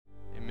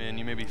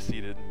may be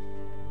seated.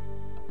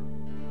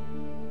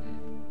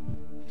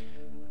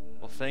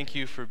 Well, thank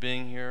you for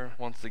being here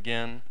once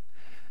again.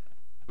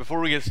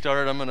 Before we get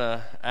started, I'm going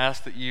to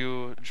ask that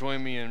you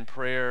join me in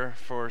prayer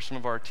for some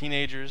of our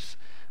teenagers.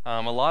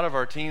 A lot of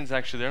our teens,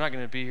 actually, they're not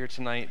going to be here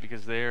tonight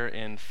because they're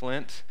in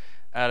Flint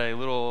at a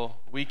little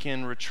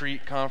weekend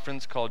retreat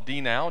conference called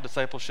D Now,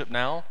 Discipleship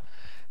Now.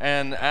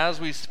 And as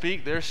we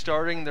speak, they're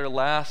starting their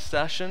last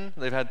session.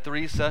 They've had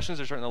 3 sessions.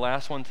 They're starting the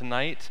last one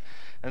tonight.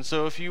 And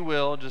so if you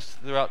will, just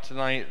throughout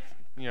tonight,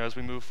 as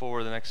we move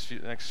forward the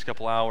next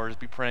couple hours,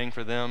 be praying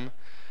for them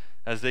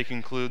as they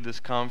conclude this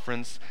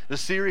conference.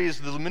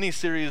 The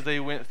mini-series they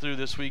went through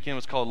this weekend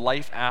was called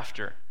Life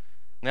After.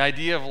 And the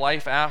idea of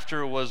life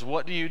after was,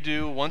 what do you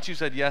do once you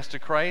said yes to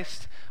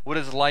Christ? What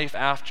does life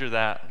after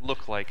that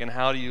look like? And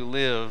how do you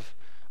live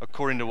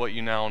according to what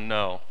you now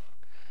know?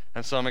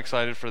 And so I'm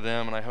excited for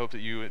them, and I hope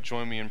that you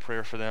join me in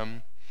prayer for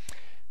them.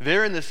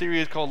 They're in the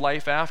series called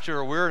Life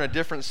After. We're in a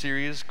different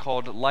series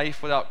called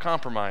Life Without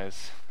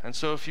Compromise. And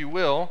so if you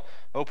will,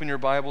 open your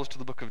Bibles to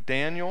the book of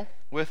Daniel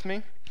with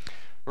me.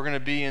 We're going to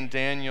be in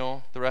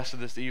Daniel the rest of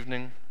this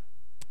evening,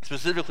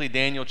 specifically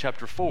Daniel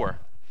chapter 4.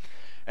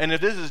 And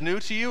if this is new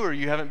to you or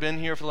you haven't been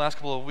here for the last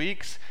couple of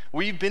weeks,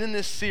 we've been in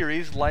this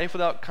series, Life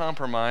Without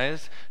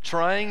Compromise,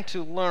 trying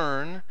to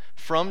learn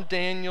from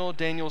Daniel,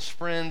 Daniel's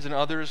friends, and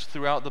others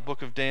throughout the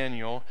book of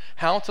Daniel,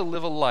 how to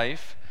live a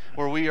life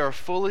where we are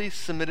fully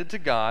submitted to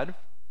God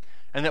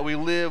and that we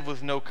live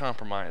with no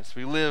compromise.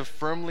 We live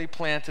firmly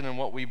planted in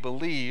what we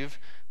believe,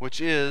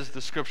 which is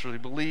the Scriptures. We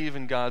believe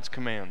in God's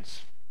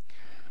commands.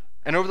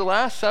 And over the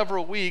last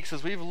several weeks,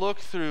 as we've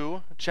looked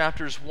through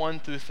chapters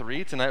 1 through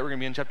 3, tonight we're going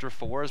to be in chapter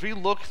 4, as we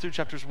look through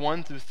chapters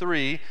 1 through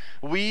 3,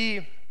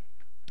 we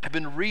have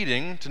been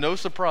reading, to no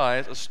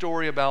surprise, a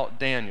story about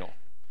Daniel.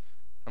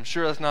 I'm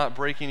sure that's not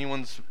blowing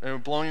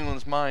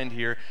anyone's mind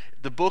here.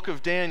 The book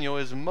of Daniel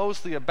is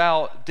mostly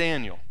about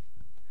Daniel.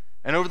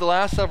 And over the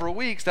last several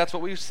weeks, that's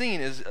what we've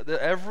seen, is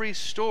that every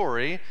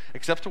story,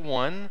 except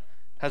one,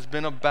 has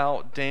been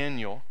about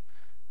Daniel.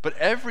 But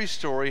every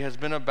story has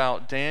been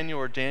about Daniel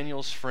or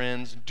Daniel's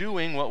friends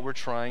doing what we're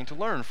trying to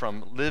learn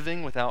from,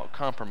 living without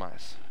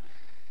compromise.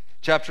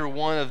 Chapter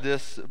 1 of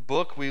this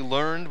book, we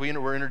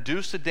were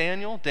introduced to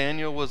Daniel.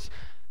 Daniel was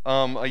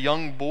a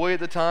young boy at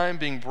the time,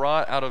 being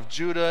brought out of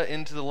Judah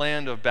into the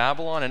land of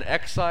Babylon in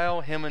exile.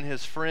 Him and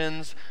his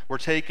friends were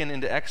taken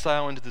into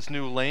exile into this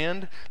new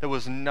land that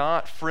was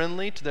not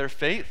friendly to their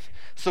faith.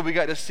 So we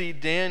got to see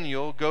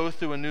Daniel go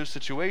through a new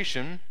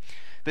situation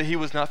that he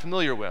was not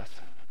familiar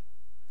with.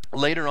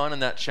 Later on in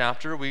that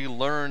chapter, we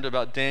learned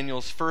about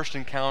Daniel's first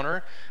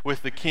encounter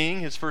with the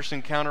king, his first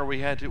encounter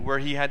where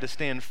he had to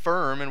stand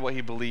firm in what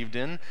he believed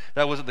in.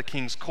 That was at the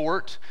king's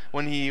court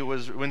when he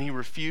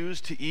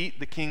refused to eat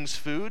the king's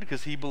food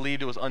because he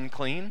believed it was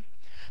unclean.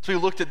 So we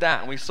looked at that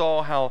and we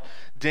saw how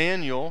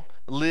Daniel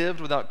lived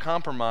without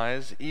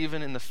compromise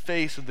even in the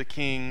face of the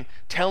king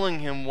telling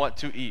him what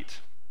to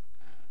eat.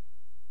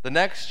 The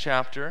next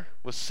chapter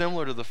was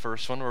similar to the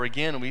first one, where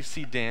again we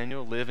see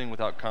Daniel living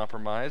without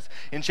compromise.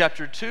 In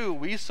chapter 2,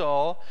 we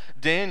saw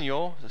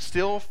Daniel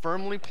still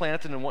firmly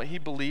planted in what he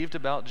believed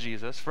about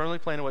Jesus, firmly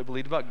planted in what he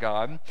believed about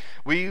God.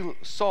 We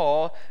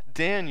saw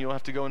Daniel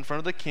have to go in front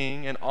of the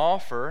king and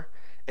offer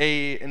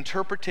an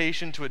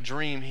interpretation to a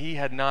dream he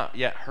had not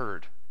yet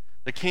heard.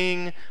 The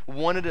king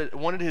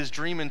wanted his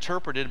dream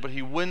interpreted, but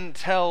he wouldn't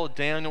tell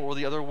Daniel or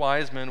the other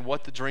wise men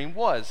what the dream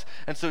was.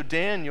 And so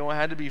Daniel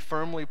had to be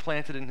firmly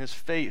planted in his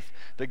faith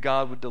that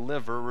God would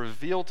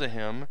reveal to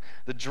him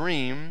the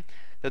dream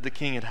that the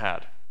king had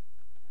had.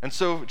 And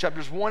so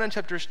chapters 1 and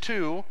chapters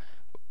 2,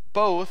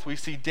 both we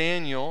see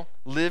Daniel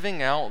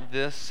living out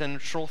this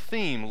central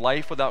theme,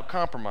 life without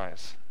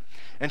compromise.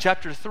 In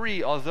chapter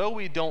 3, although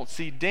we don't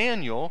see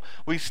Daniel,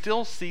 we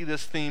still see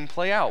this theme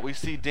play out. We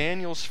see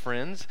Daniel's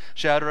friends,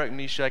 Shadrach,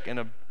 Meshach, and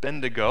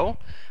Abednego.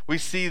 We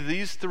see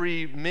these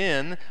 3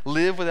 men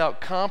live without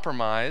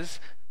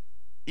compromise,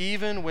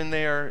 even when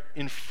they are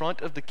in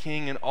front of the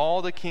king and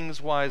all the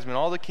king's wise men,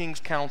 all the king's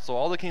council,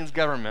 all the king's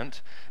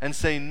government, and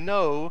say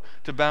no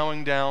to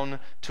bowing down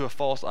to a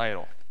false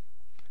idol.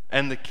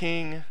 And the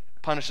king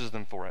punishes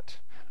them for it.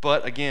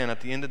 But again,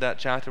 at the end of that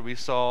chapter, we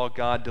saw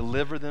God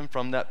deliver them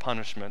from that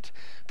punishment.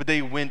 But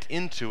they went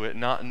into it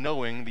not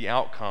knowing the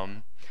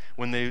outcome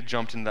when they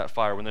jumped into that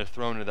fire, when they're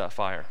thrown into that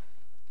fire.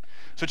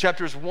 So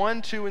chapters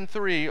 1, 2, and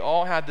 3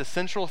 all had the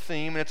central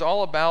theme, and it's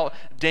all about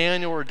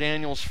Daniel or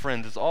Daniel's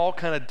friends. It's all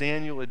kind of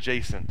Daniel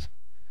adjacent.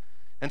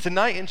 And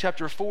tonight in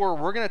chapter 4,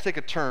 we're going to take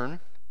a turn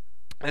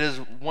that is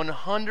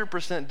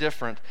 100%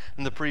 different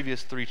than the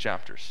previous 3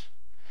 chapters.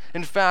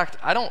 In fact,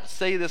 I don't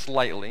say this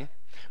lightly,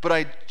 but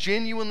I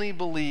genuinely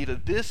believe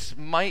that this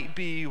might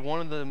be one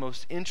of the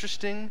most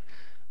interesting,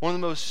 one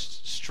of the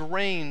most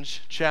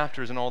strange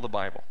chapters in all the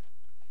Bible.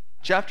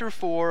 Chapter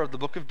 4 of the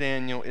book of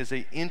Daniel is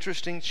an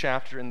interesting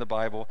chapter in the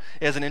Bible.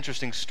 It has an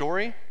interesting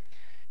story,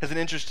 has an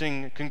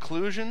interesting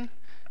conclusion,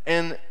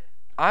 and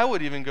I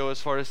would even go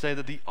as far as say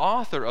that the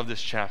author of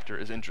this chapter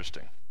is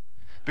interesting.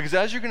 Because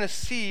as you're going to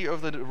see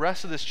over the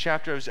rest of this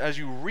chapter, as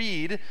you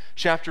read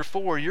chapter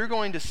 4, you're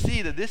going to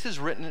see that this is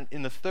written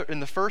in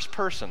the first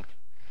person.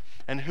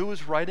 And who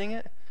is writing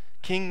it?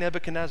 King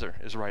Nebuchadnezzar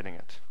is writing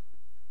it.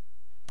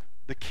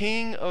 The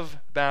king of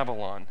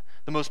Babylon,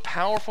 the most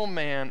powerful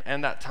man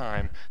in that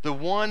time, the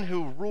one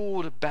who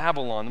ruled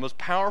Babylon, the most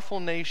powerful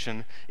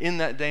nation in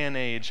that day and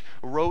age,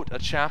 wrote a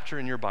chapter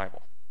in your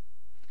Bible.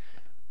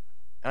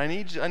 And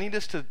I need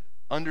us to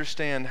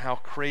understand how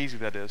crazy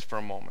that is for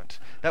a moment.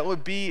 That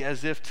would be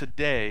as if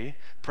today,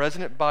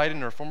 President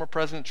Biden or former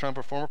President Trump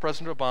or former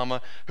President Obama,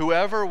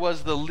 whoever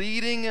was the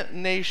leading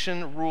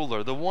nation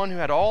ruler, the one who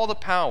had all the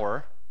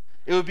power,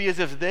 it would be as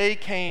if they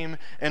came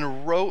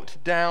and wrote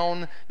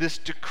down this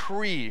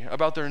decree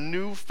about their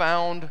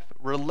newfound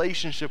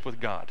relationship with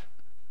God.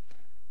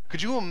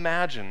 Could you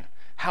imagine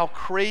how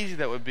crazy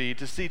that would be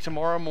to see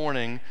tomorrow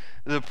morning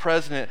the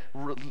president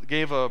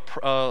gave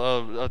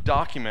a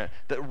document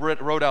that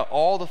wrote out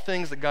all the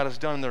things that God has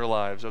done in their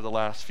lives over the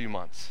last few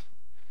months?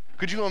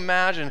 Could you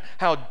imagine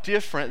how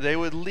different they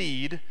would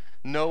lead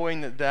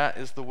knowing that that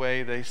is the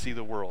way they see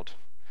the world?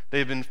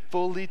 They've been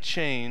fully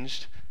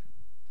changed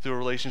through a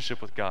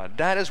relationship with God.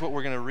 That is what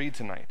we're going to read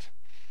tonight.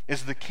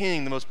 Is the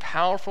king, the most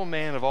powerful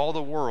man of all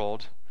the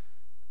world,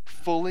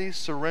 fully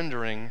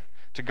surrendering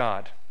to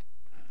God.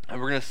 And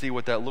we're going to see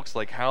what that looks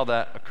like, how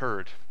that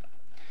occurred.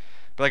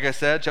 But like I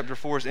said, chapter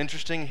 4 is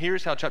interesting.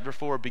 Here's how chapter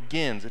 4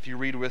 begins. If you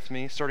read with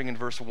me, starting in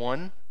verse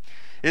 1,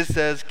 it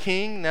says,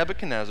 King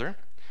Nebuchadnezzar,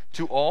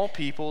 to all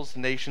peoples,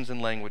 nations, and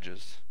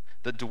languages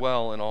that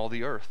dwell in all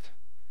the earth,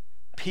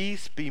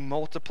 peace be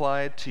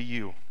multiplied to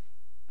you.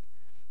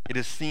 It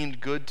has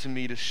seemed good to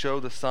me to show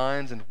the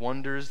signs and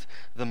wonders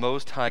the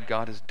Most High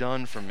God has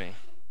done for me.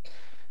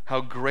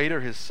 How great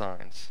are his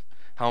signs,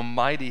 how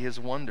mighty his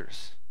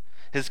wonders.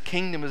 His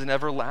kingdom is an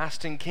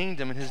everlasting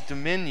kingdom, and his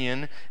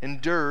dominion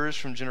endures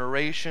from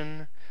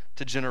generation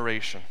to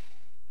generation.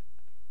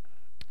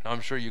 Now,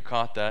 I'm sure you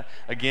caught that.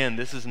 Again,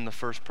 this is in the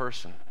first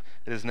person.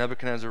 It is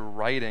Nebuchadnezzar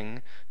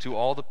writing to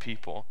all the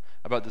people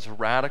about this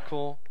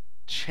radical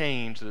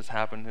change that has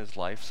happened in his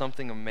life,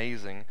 something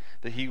amazing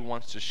that he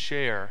wants to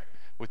share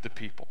with the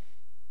people.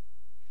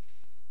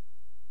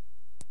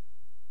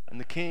 And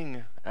the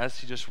king, as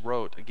he just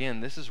wrote,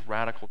 again, this is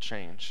radical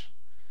change.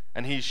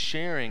 And he's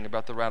sharing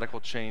about the radical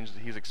change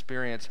that he's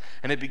experienced.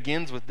 And it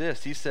begins with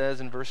this. He says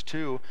in verse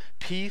 2,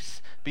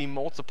 peace be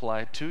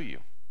multiplied to you.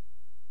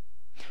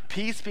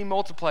 Peace be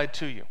multiplied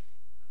to you.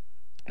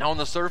 Now on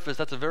the surface,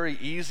 that's a very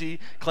easy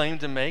claim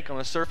to make. On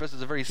the surface,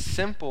 it's a very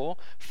simple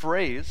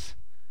phrase.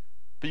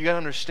 But you got to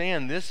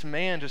understand, this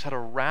man just had a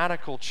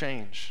radical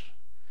change.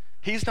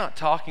 He's not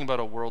talking about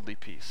a worldly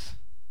peace.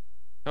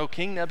 No,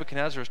 King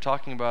Nebuchadnezzar is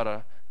talking about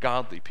a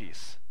godly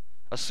peace,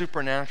 a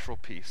supernatural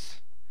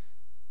peace.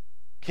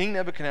 King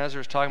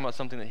Nebuchadnezzar is talking about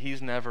something that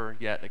he's never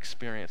yet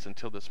experienced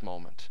until this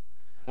moment.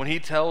 When he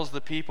tells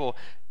the people,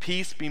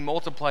 peace be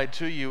multiplied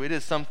to you, it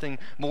is something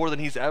more than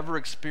he's ever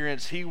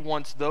experienced. He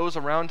wants those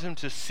around him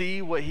to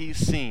see what he's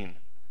seen.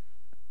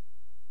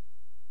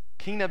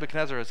 King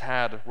Nebuchadnezzar has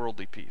had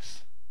worldly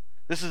peace.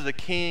 This is the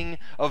king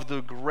of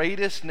the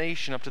greatest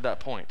nation up to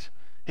that point.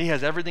 He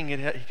has everything he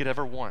could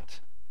ever want.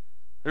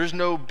 There's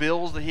no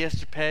bills that he has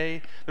to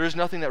pay. There's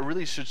nothing that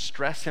really should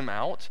stress him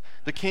out.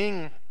 The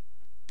king,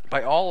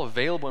 by all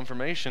available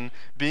information,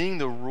 being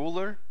the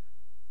ruler,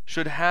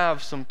 should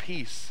have some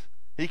peace.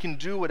 He can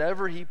do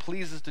whatever he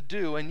pleases to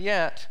do, and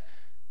yet,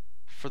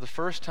 for the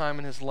first time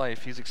in his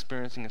life, he's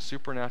experiencing a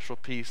supernatural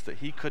peace that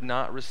he could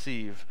not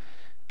receive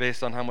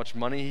based on how much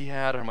money he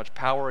had, or how much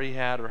power he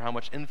had, or how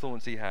much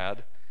influence he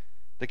had.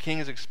 The king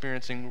is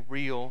experiencing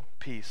real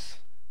peace.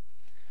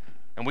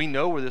 And we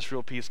know where this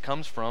real peace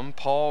comes from.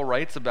 Paul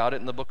writes about it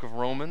in the book of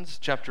Romans,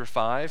 chapter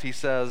 5. He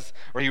says,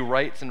 or he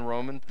writes in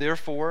Romans,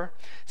 therefore,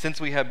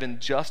 since we have been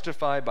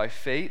justified by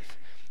faith,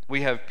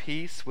 we have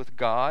peace with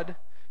God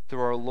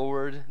through our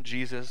Lord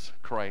Jesus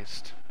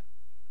Christ.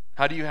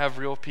 How do you have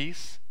real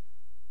peace?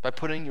 By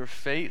putting your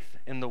faith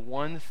in the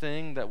one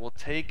thing that will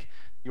take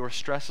your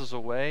stresses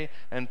away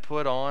and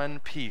put on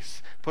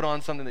peace. Put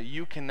on something that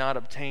you cannot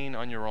obtain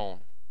on your own.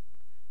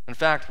 In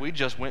fact, we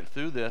just went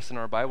through this in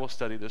our Bible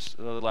study this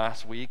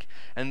last week,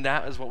 and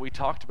that is what we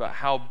talked about,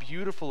 how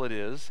beautiful it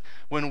is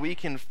when we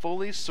can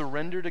fully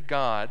surrender to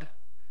God,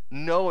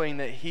 knowing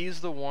that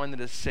he's the one that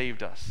has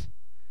saved us.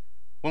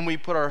 When we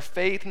put our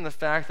faith in the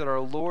fact that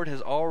our Lord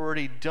has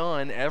already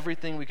done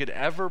everything we could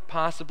ever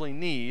possibly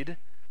need,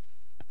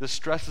 the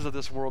stresses of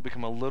this world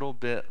become a little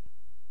bit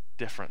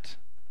different.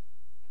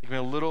 They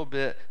become a little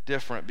bit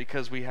different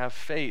because we have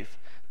faith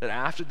that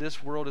after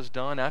this world is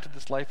done, after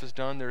this life is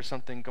done, there's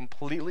something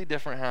completely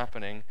different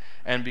happening.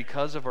 And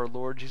because of our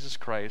Lord Jesus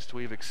Christ,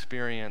 we've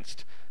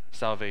experienced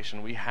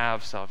salvation. We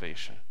have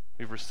salvation.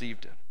 We've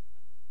received it.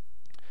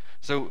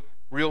 So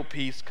real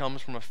peace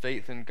comes from a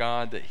faith in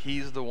God that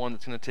he's the one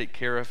that's going to take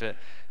care of it.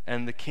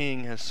 And the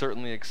king has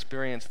certainly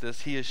experienced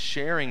this. He is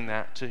sharing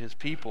that to his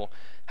people.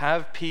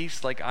 Have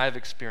peace like I've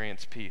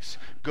experienced peace.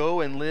 Go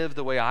and live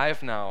the way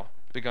I've now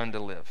begun to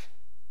live.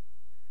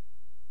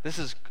 This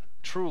is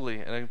truly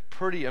a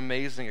pretty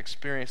amazing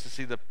experience to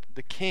see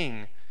the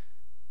king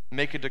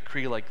make a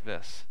decree like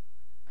this.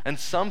 And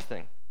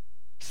something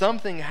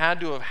had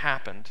to have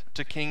happened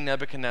to King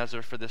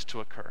Nebuchadnezzar for this to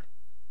occur.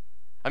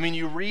 I mean,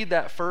 you read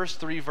that first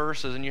 3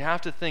 verses and you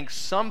have to think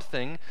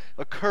something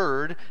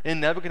occurred in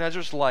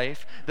Nebuchadnezzar's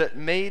life that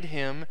made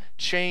him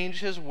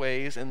change his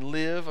ways and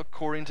live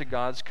according to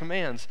God's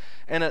commands.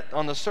 And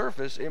on the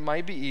surface, it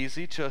might be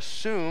easy to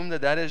assume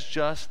that that is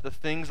just the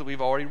things that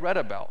we've already read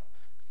about.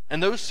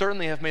 And those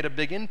certainly have made a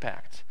big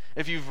impact.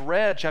 If you've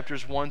read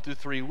chapters 1 through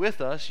 3 with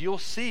us, you'll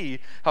see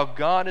how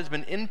God has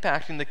been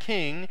impacting the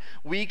king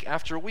week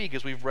after week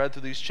as we've read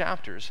through these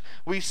chapters.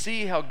 We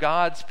see how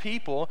God's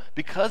people,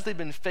 because they've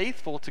been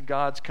faithful to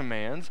God's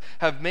commands,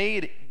 have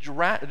made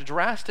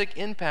drastic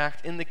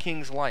impact in the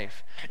king's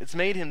life. It's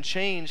made him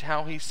change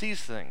how he sees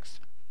things.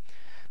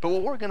 But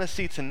what we're going to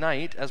see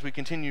tonight as we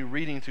continue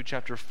reading through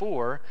chapter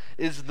 4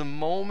 is the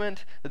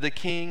moment that the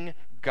king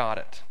got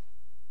it.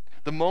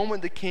 The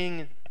moment the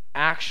king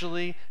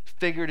actually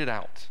figured it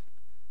out.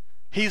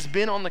 He's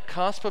been on the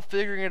cusp of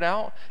figuring it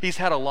out. He's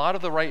had a lot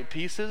of the right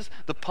pieces.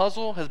 The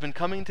puzzle has been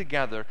coming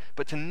together,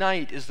 but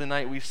tonight is the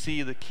night we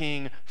see the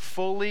king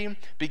fully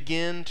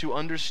begin to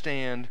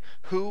understand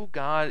who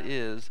God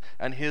is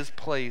and his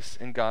place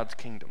in God's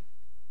kingdom.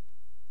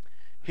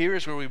 Here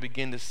is where we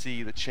begin to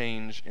see the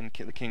change in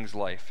the king's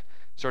life.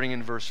 Starting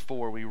in verse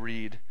 4, we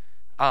read,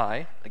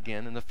 I,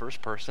 again in the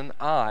first person,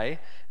 I,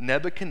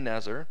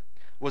 Nebuchadnezzar,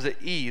 was at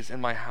ease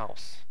in my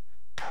house,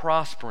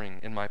 prospering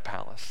in my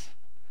palace.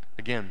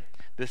 Again,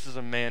 this is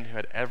a man who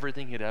had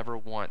everything he'd ever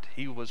want.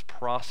 He was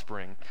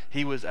prospering.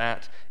 He was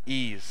at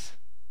ease,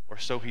 or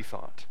so he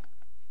thought.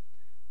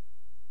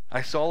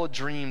 I saw a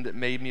dream that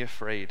made me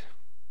afraid.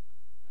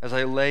 As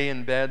I lay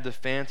in bed, the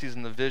fancies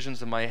and the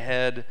visions in my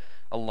head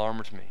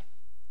alarmed me.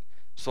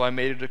 So I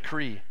made a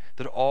decree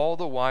that all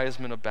the wise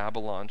men of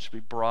Babylon should be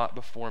brought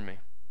before me,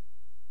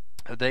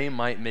 that they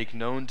might make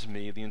known to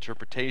me the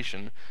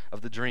interpretation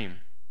of the dream.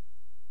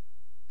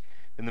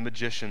 And the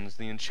magicians,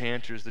 the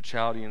enchanters, the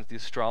Chaldeans, the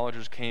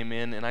astrologers came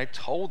in, and I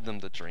told them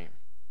the dream,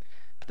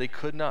 but they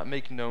could not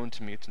make known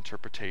to me its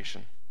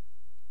interpretation.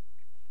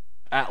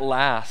 At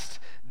last,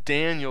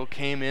 Daniel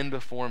came in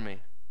before me,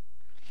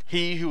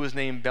 he who was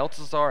named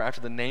Belteshazzar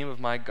after the name of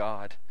my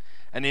God,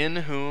 and in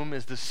whom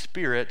is the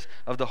spirit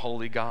of the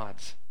holy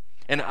gods.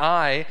 And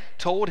I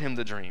told him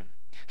the dream,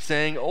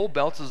 saying, O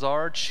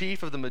Belteshazzar,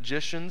 chief of the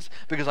magicians,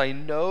 because I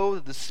know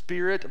that the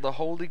spirit of the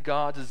holy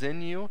gods is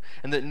in you,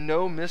 and that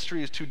no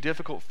mystery is too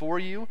difficult for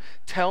you,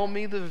 tell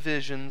me the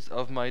visions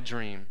of my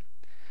dream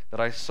that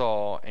I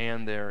saw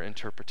and their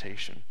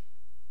interpretation.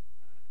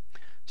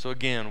 So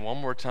again, one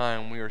more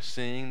time, we are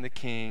seeing the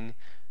king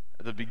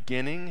at the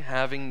beginning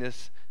having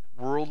this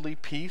worldly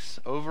peace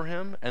over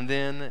him, and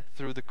then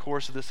through the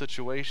course of the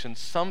situation,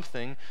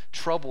 something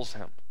troubles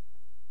him.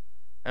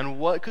 And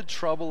what could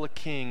trouble a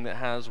king that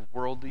has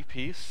worldly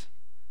peace?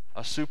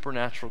 A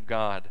supernatural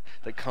God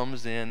that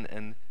comes in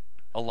and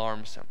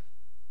alarms him.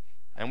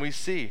 And we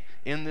see,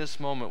 in this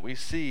moment, we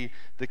see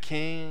the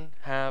king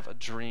have a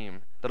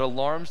dream that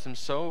alarms him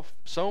so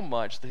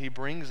much that he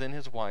brings in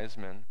his wise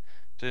men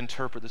to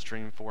interpret this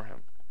dream for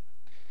him.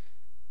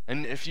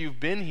 And if you've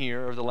been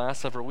here over the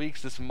last several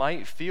weeks, this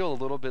might feel a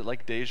little bit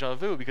like deja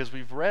vu, because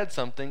we've read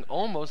something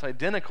almost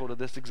identical to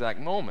this exact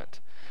moment.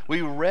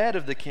 We read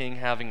of the king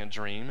having a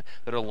dream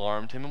that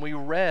alarmed him, and we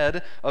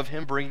read of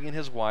him bringing in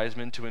his wise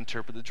men to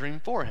interpret the dream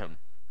for him.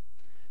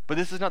 But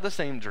this is not the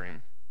same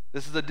dream.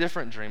 This is a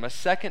different dream, a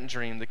second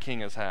dream the king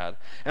has had.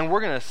 And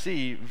we're going to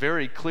see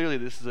very clearly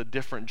this is a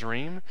different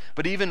dream.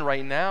 But even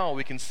right now,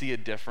 we can see a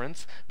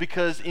difference,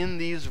 because in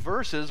these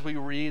verses, we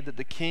read that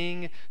the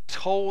king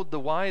told the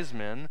wise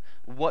men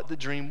what the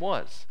dream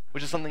was,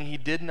 which is something he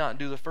did not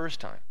do the first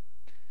time.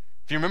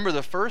 If you remember,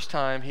 the first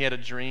time he had a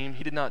dream,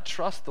 he did not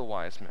trust the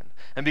wise men.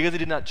 And because he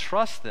did not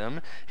trust them,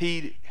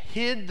 he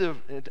hid the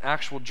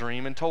actual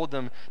dream and told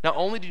them, not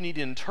only do you need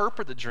to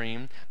interpret the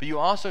dream, but you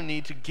also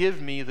need to give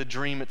me the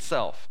dream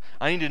itself.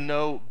 I need to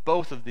know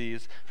both of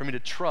these for me to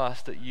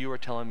trust that you are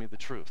telling me the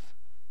truth.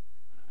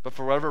 But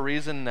for whatever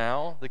reason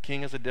now, the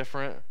king has a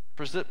different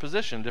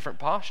position, different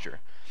posture.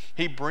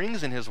 He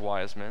brings in his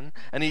wise men,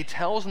 and he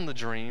tells them the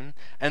dream,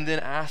 and then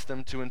asks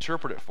them to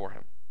interpret it for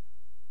him.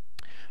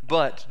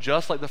 But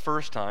just like the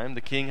first time,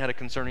 the king had a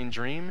concerning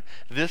dream,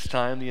 this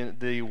time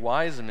the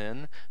wise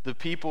men, the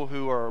people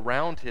who are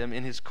around him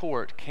in his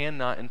court,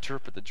 cannot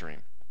interpret the dream.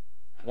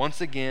 Once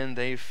again,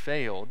 they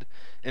failed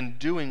in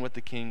doing what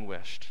the king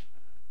wished.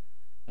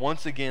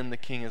 Once again, the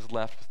king is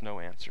left with no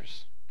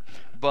answers.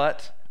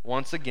 But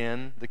once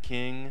again, the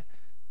king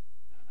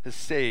is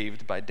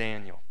saved by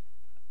Daniel.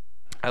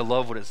 I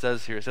love what it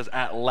says here. It says,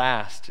 at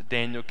last,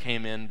 Daniel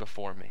came in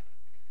before me.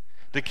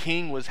 The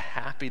king was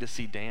happy to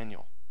see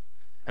Daniel.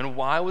 And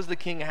why was the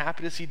king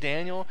happy to see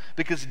Daniel?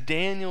 Because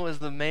Daniel is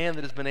the man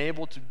that has been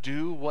able to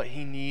do what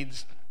he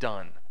needs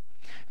done.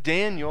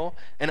 Daniel,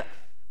 and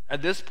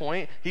at this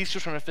point, he's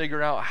just trying to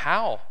figure out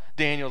how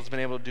Daniel's been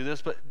able to do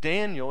this, but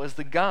Daniel is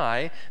the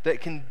guy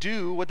that can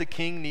do what the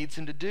king needs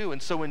him to do.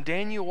 And so when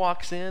Daniel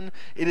walks in,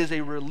 it is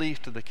a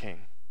relief to the king.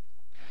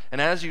 And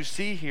as you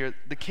see here,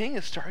 the king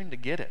is starting to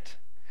get it.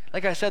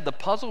 Like I said, the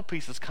puzzle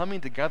piece is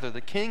coming together.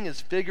 The king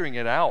is figuring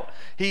it out.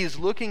 He's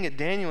looking at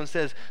Daniel and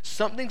says,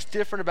 something's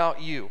different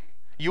about you.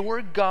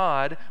 Your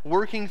God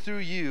working through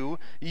you,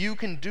 you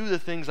can do the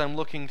things I'm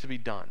looking to be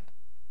done.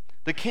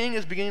 The king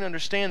is beginning to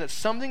understand that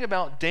something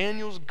about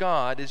Daniel's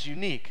God is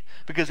unique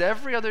because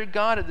every other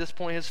God at this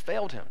point has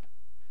failed him.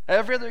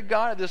 Every other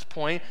God at this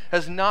point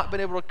has not been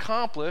able to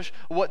accomplish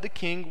what the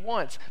king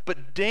wants.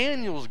 But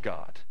Daniel's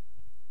God,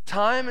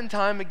 time and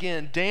time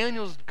again,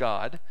 Daniel's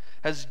God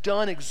has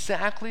done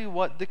exactly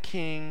what the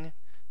king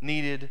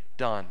needed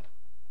done.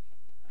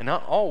 And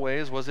not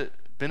always was it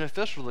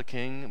beneficial to the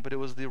king, but it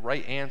was the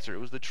right answer. It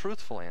was the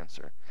truthful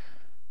answer.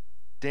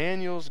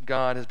 Daniel's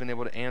God has been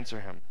able to answer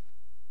him.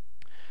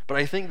 But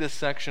I think this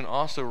section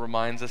also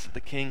reminds us that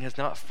the king has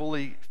not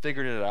fully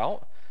figured it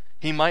out.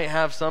 He might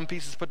have some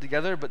pieces put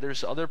together, but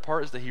there's other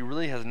parts that he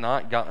really has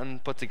not gotten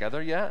put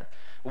together yet.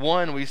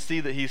 One, we see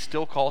that he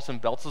still calls him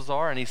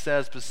Belshazzar, and he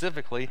says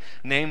specifically,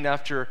 named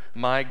after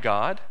my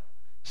God.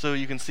 So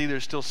you can see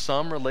there's still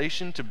some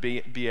relation to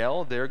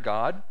Baal, their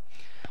God.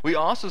 We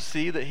also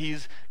see that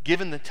he's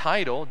given the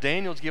title,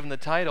 Daniel's given the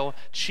title,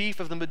 Chief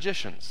of the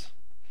Magicians,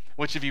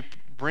 which if you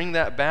bring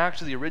that back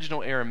to the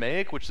original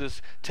Aramaic, which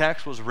this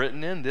text was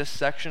written in, this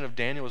section of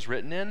Daniel was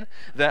written in,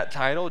 that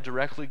title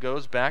directly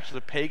goes back to the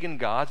pagan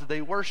gods that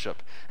they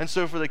worship. And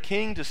so for the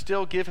king to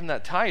still give him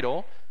that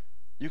title,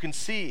 you can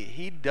see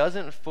he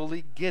doesn't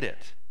fully get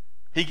it.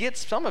 He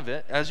gets some of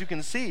it. As you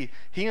can see,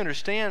 he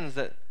understands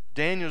that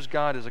Daniel's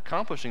God is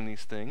accomplishing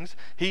these things.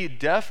 He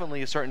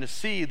definitely is starting to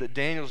see that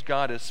Daniel's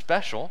God is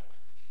special,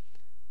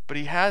 but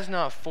he has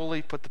not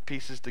fully put the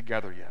pieces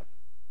together yet.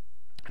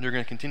 And you're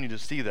going to continue to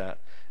see that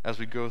as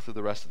we go through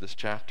the rest of this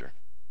chapter.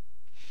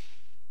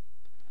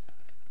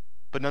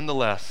 But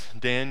nonetheless,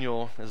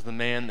 Daniel is the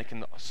man that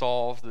can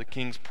solve the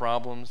king's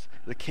problems.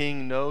 The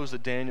king knows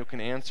that Daniel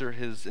can answer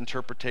his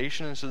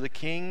interpretation, and so the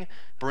king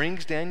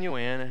brings Daniel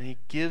in and he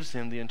gives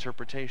him the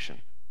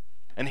interpretation.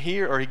 And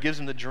he gives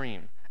him the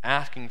dream,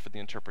 asking for the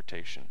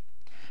interpretation.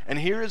 And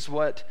here is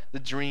what the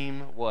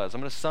dream was.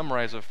 I'm going to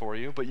summarize it for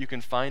you, but you can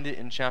find it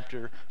in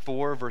chapter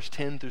 4, verse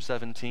 10 through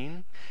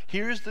 17.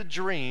 Here's the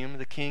dream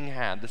the king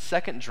had, the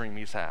second dream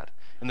he's had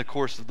in the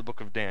course of the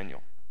book of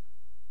Daniel.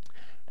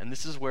 And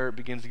this is where it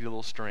begins to get a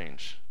little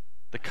strange.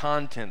 The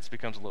contents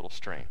becomes a little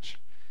strange.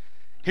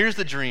 Here's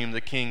the dream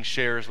the king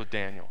shares with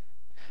Daniel.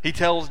 He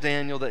tells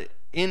Daniel that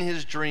in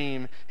his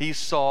dream he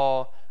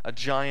saw a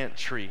giant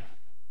tree.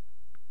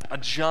 A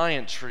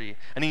giant tree.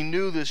 And he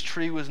knew this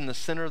tree was in the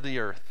center of the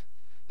earth.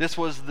 This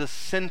was the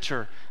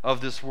center of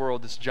this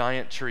world, this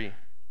giant tree.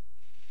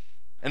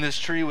 And this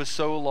tree was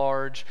so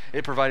large,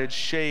 it provided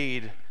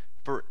shade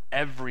for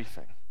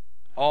everything.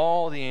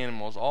 All the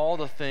animals, all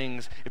the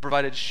things, it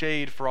provided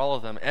shade for all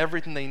of them,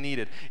 everything they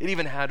needed. It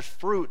even had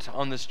fruit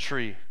on this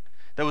tree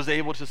that was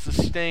able to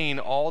sustain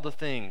all the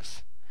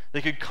things.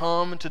 They could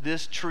come to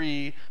this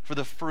tree for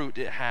the fruit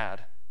it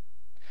had.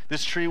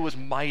 This tree was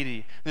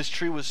mighty. This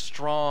tree was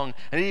strong.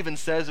 And it even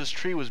says this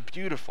tree was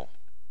beautiful.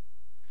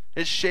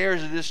 It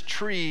shares that this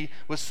tree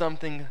was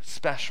something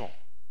special.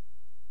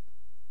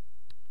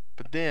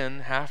 But then,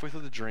 halfway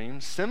through the dream,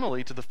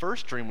 similarly to the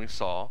first dream we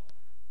saw,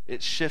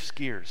 it shifts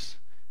gears.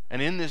 And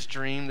in this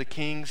dream, the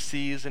king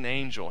sees an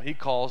angel. He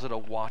calls it a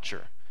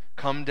watcher,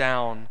 come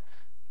down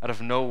out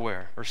of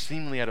nowhere, or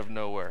seemingly out of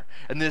nowhere.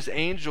 And this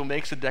angel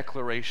makes a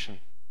declaration.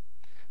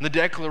 And the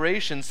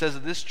declaration says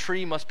that this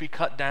tree must be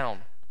cut down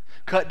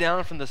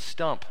from the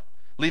stump,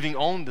 leaving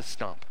only the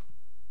stump.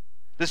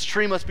 This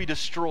tree must be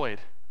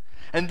destroyed.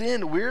 And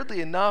then, weirdly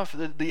enough,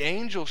 the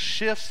angel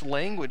shifts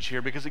language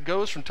here because it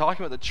goes from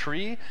talking about the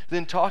tree to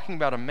then talking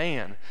about a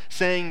man,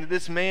 saying that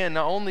this man,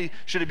 not only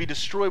should it be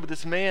destroyed, but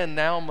this man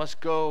now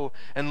must go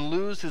and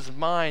lose his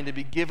mind and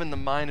be given the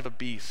mind of a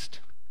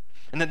beast.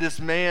 And that this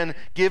man,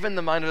 given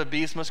the mind of a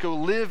beast, must go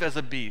live as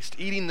a beast,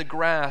 eating the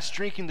grass,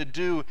 drinking the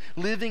dew,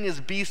 living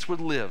as beasts would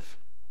live.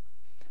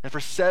 And for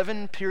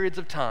 7 periods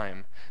of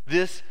time,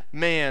 this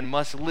man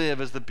must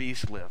live as the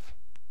beasts live.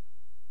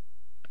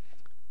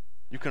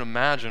 You can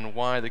imagine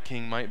why the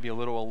king might be a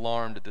little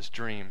alarmed at this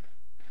dream.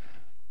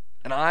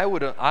 And I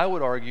would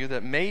argue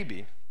that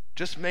maybe,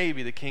 just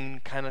maybe, the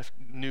king kind of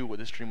knew what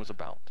this dream was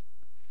about.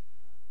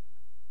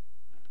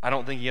 I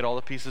don't think he had all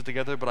the pieces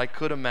together, but I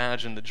could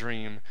imagine the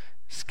dream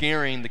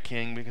scaring the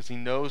king because he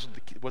knows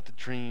what the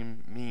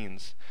dream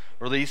means,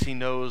 or at least he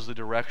knows the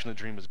direction the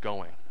dream is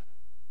going.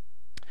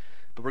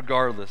 But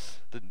regardless,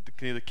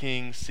 the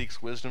king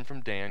seeks wisdom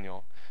from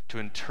Daniel to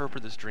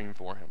interpret this dream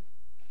for him.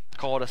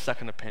 Call it a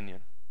second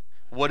opinion.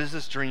 What does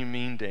this dream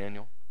mean,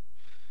 Daniel?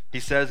 He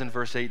says in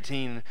verse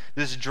 18,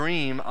 "This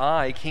dream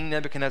I, King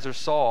Nebuchadnezzar,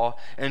 saw,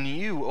 and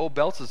you, O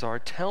Belshazzar,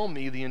 tell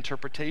me the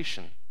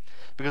interpretation,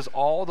 because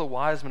all the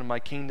wise men of my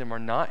kingdom are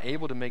not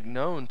able to make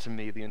known to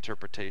me the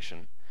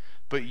interpretation,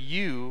 but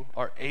you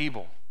are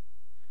able.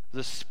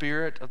 The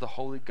Spirit of the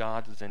holy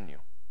God is in you."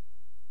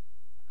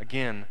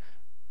 Again,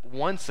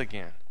 once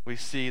again, we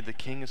see the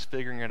king is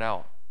figuring it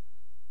out.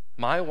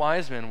 My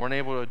wise men weren't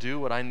able to do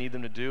what I need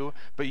them to do,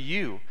 but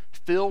you,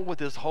 filled with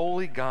this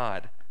holy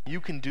God, You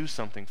can do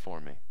something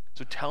for me.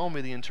 So tell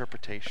me the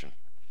interpretation.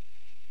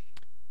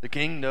 The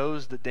king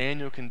knows that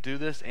Daniel can do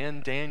this,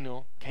 and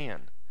Daniel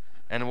can.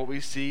 And what we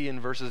see in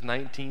verses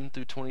 19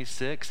 through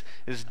 26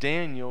 is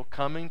Daniel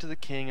coming to the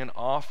king and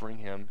offering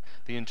him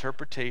the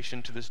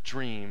interpretation to this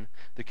dream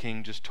the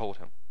king just told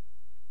him.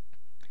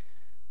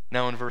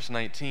 Now in verse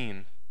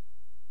 19,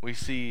 we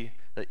see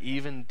that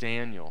even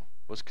Daniel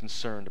was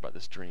concerned about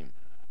this dream.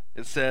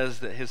 It says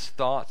that his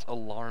thoughts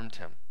alarmed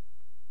him.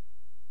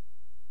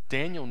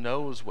 Daniel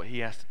knows what he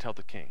has to tell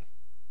the king.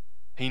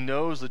 He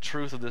knows the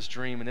truth of this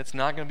dream, and it's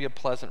not going to be a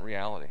pleasant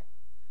reality.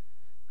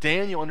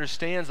 Daniel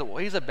understands that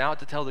what he's about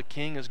to tell the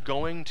king is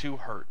going to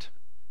hurt,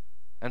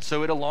 and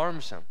so it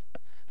alarms him.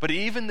 But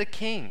even the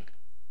king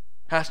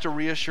has to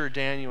reassure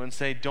Daniel and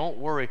say, don't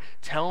worry,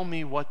 tell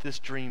me what this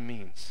dream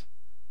means.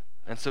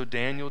 And so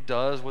Daniel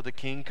does what the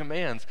king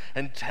commands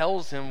and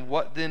tells him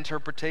what the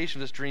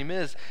interpretation of this dream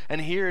is.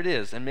 And here it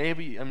is. And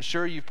I'm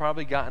sure you've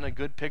probably gotten a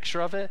good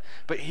picture of it,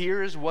 but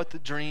here is what the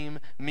dream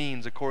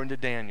means according to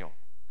Daniel.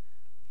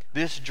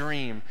 This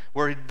dream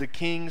where the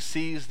king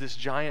sees this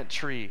giant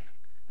tree,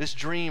 this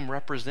dream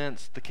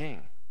represents the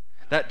king.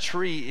 That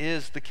tree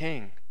is the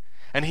king.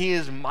 And he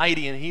is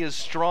mighty, and he is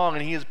strong,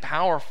 and he is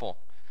powerful.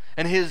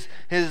 And his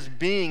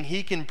being,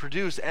 he can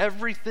produce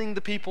everything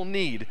the people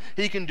need.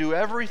 He can do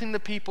everything the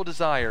people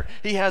desire.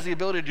 He has the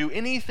ability to do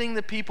anything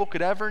the people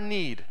could ever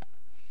need.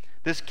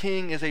 This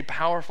king is a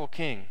powerful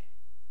king.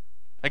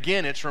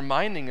 Again, it's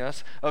reminding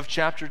us of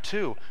chapter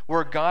 2,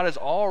 where God has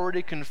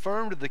already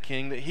confirmed to the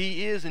king that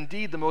he is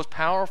indeed the most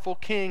powerful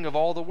king of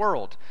all the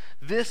world.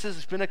 This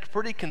has been a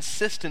pretty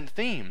consistent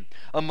theme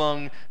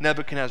among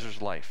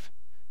Nebuchadnezzar's life.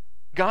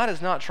 God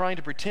is not trying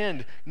to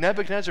pretend.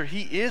 Nebuchadnezzar,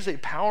 he is a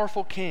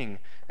powerful king,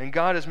 and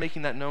God is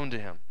making that known to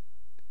him.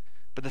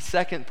 But the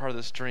second part of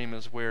this dream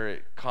is where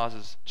it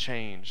causes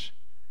change,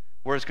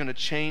 where it's going to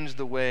change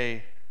the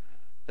way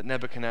that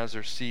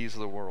Nebuchadnezzar sees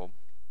the world.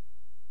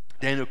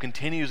 Daniel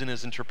continues in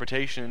his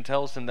interpretation and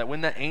tells him that when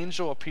that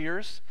angel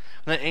appears,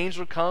 when that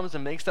angel comes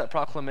and makes that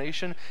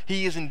proclamation,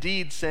 he is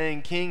indeed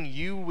saying, King,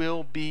 you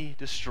will be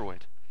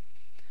destroyed.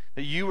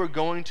 That you are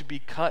going to be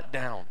cut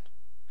down.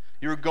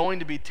 You're going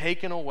to be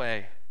taken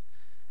away.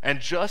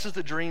 And just as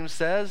the dream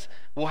says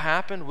will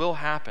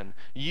happen.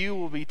 You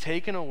will be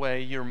taken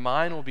away, your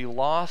mind will be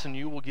lost, and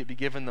you will be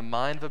given the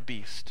mind of a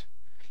beast.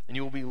 And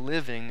you will be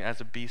living as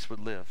a beast would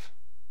live.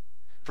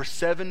 For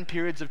 7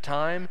 periods of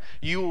time,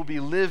 you will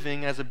be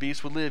living as a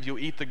beast would live. You'll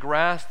eat the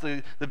grass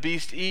the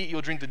beast eat.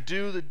 You'll drink the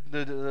dew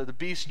the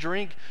beast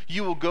drink.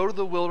 You will go to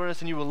the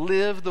wilderness, and you will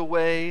live the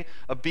way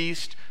a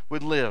beast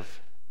would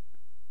live.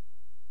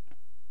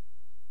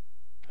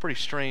 Pretty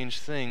strange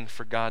thing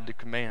for God to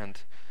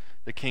command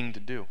the king to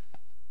do.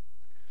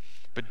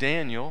 But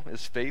Daniel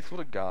is faithful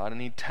to God, and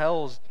he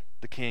tells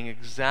the king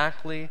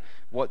exactly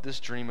what this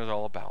dream is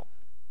all about.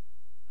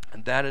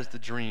 And that is the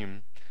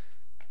dream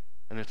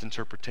and its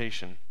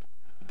interpretation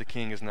that the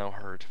king has now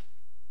heard.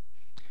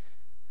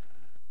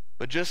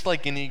 But just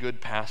like any good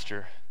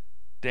pastor,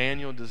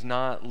 Daniel does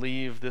not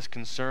leave this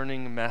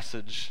concerning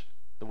message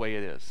the way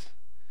it is.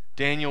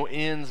 Daniel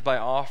ends by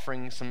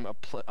offering some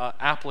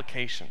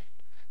application,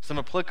 some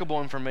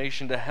applicable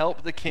information to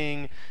help the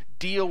king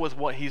deal with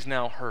what he's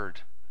now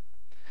heard.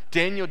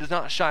 Daniel does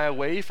not shy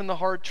away from the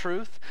hard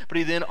truth, but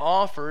he then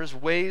offers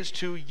ways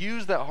to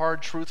use that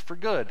hard truth for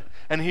good.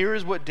 And here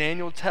is what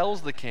Daniel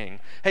tells the king.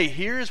 Hey,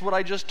 here's what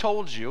I just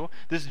told you.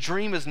 This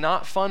dream is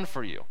not fun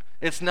for you.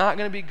 It's not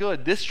going to be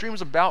good. This dream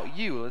is about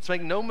you. Let's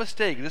make no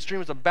mistake. This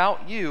dream is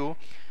about you.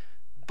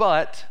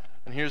 But,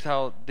 and here's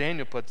how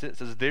Daniel puts it. It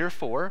says,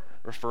 therefore,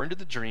 referring to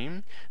the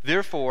dream,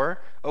 therefore,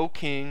 O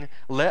king,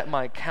 let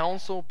my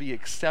counsel be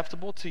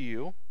acceptable to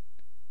you.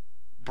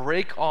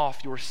 Break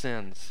off your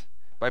sins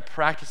by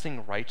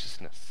practicing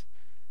righteousness,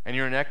 and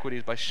your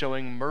iniquities by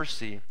showing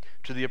mercy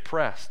to the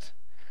oppressed,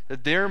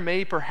 that there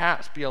may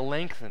perhaps be a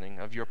lengthening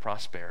of your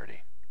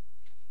prosperity.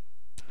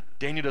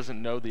 Daniel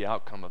doesn't know the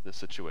outcome of this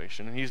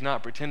situation, and he's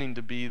not pretending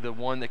to be the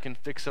one that can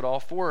fix it all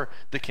for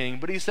the king,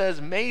 but he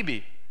says,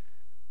 maybe,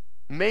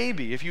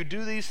 if you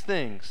do these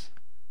things,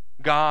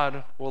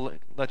 God will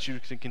let you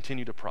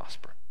continue to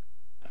prosper.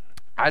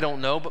 I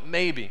don't know, but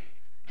maybe.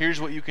 Here's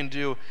what you can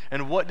do.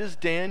 And what does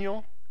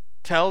Daniel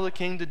tell the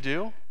king to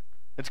do?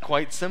 It's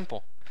quite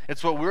simple.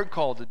 It's what we're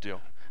called to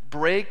do.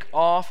 Break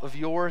off of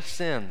your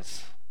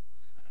sins.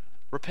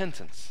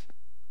 Repentance.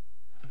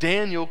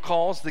 Daniel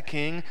calls the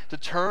king to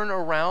turn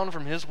around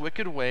from his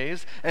wicked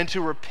ways and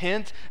to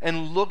repent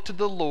and look to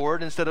the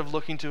Lord instead of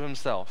looking to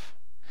himself.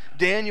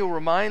 Daniel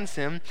reminds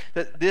him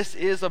that this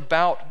is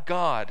about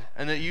God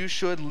and that you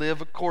should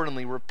live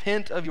accordingly.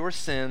 Repent of your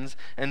sins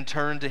and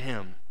turn to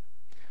him.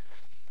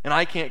 And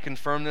I can't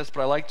confirm this,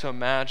 but I like to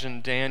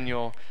imagine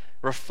Daniel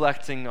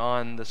reflecting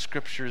on the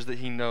scriptures that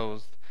he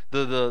knows,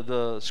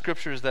 the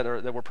scriptures that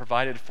were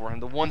provided for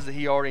him, the ones that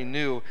he already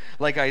knew,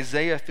 like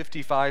Isaiah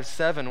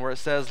 55:7, where it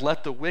says,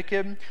 let the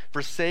wicked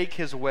forsake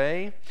his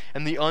way,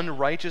 and the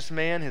unrighteous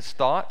man his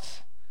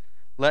thoughts.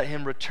 Let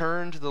him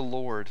return to the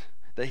Lord,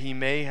 that he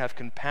may have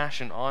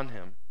compassion on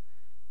him,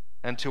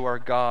 and to our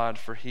God,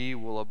 for he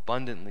will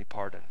abundantly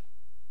pardon.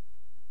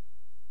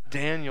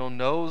 Daniel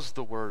knows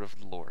the word of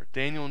the Lord.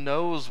 Daniel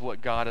knows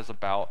what God is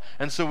about.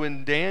 And so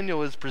when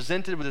Daniel is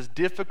presented with this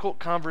difficult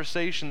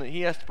conversation that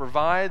he has to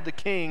provide the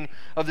king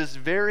of this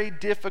very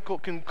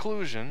difficult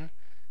conclusion,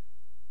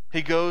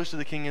 he goes to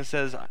the king and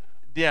says,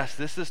 yes,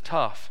 this is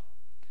tough,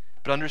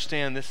 but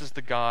understand this is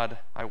the God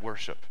I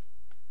worship.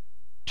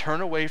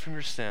 Turn away from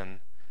your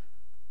sin,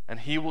 and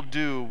he will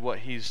do what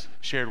he's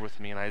shared with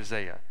me in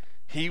Isaiah.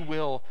 He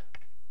will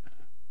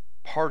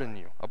pardon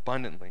you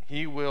abundantly.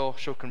 He will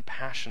show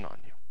compassion on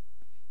you.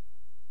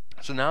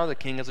 So now the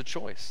king has a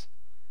choice.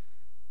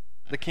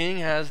 The king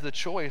has the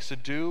choice to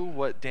do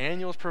what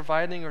Daniel is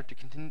providing or to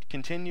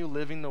continue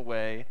living the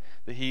way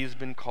that he's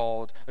been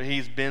called, or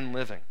he's been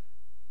living.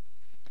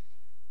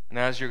 And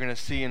as you're going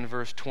to see in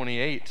verse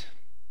 28,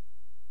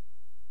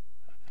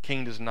 the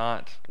king does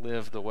not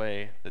live the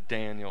way that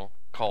Daniel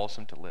calls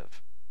him to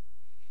live.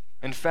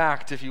 In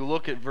fact, if you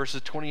look at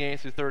verses 28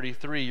 through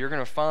 33, you're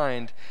going to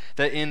find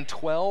that in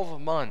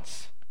 12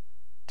 months,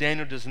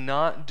 Daniel does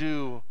not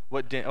do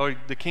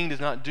the king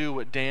does not do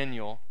what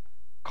Daniel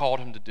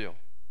called him to do.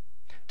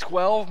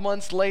 12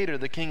 months later,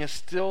 the king is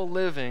still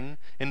living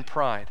in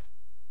pride.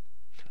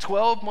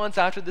 12 months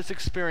after this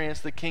experience,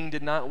 the king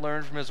did not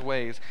learn from his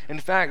ways. In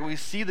fact, we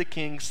see the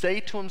king say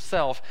to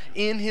himself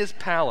in his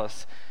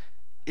palace,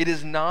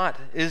 is not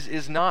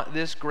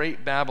this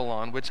great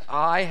Babylon, which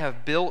I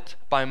have built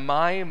by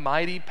my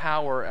mighty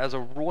power as a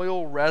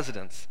royal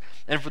residence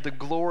and for the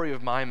glory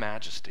of my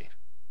majesty.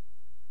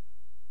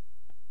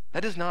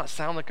 That does not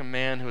sound like a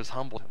man who has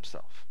humbled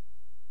himself.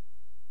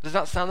 It does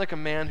not sound like a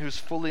man who's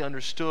fully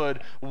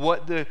understood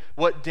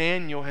what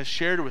Daniel has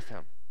shared with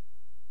him.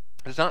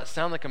 It does not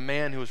sound like a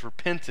man who has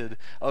repented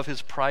of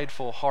his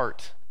prideful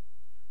heart.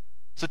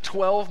 So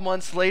 12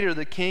 months later,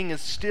 the king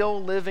is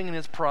still living in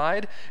his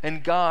pride,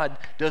 and God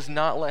does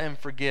not let him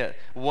forget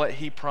what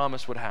he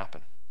promised would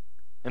happen.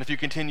 And if you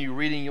continue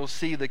reading, you'll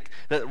see that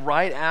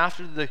right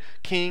after the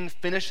king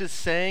finishes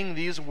saying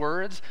these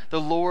words, the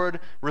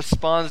Lord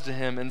responds to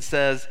him and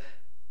says,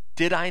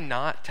 did I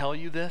not tell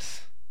you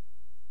this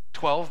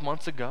 12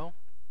 months ago?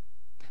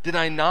 Did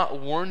I not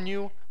warn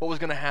you what was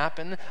going to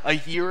happen a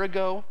year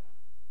ago?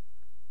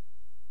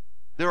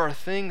 There are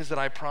things that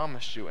I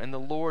promised you, and the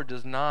Lord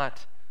does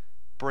not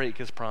break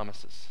his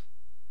promises.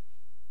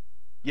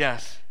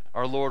 Yes,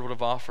 our Lord would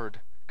have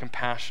offered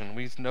compassion.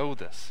 We know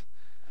this.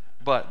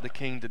 But the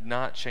king did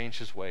not change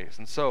his ways.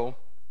 And so,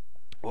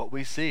 what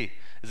we see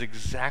is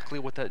exactly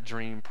what that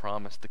dream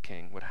promised the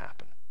king would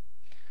happen.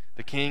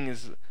 The king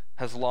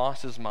has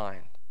lost his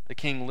mind. The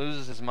king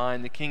loses his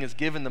mind. The king is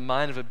given the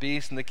mind of a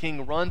beast, and the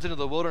king runs into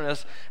the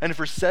wilderness. And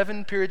for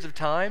 7 periods of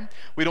time,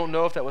 we don't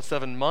know if that was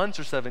 7 months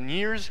or 7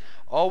 years.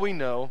 All we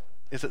know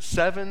is that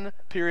 7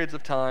 periods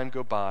of time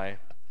go by,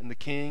 and the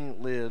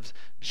king lives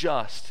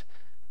just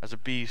as a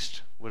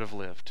beast would have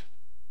lived.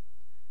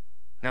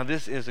 Now,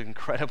 this is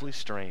incredibly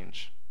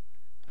strange.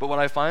 But what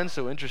I find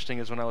so interesting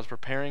is when I was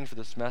preparing for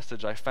this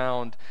message, I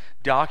found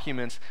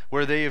documents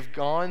where they have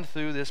gone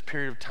through this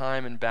period of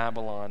time in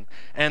Babylon.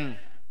 And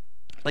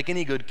like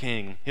any good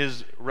king,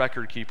 his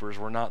record keepers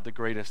were not the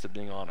greatest at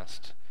being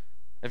honest.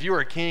 If you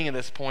were a king at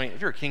this point, if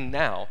you're a king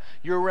now,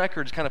 your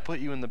records kind of put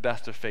you in the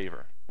best of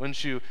favor.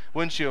 Wouldn't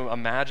you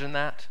imagine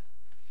that?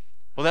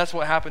 Well, that's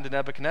what happened to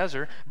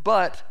Nebuchadnezzar,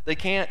 but they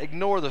can't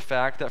ignore the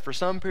fact that for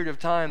some period of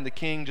time, the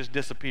king just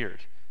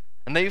disappeared.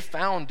 And they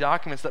found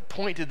documents that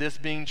point to this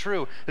being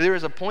true. There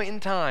was a point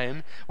in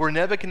time where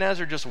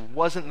Nebuchadnezzar just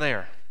wasn't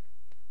there.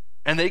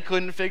 And they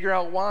couldn't figure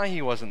out why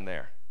he wasn't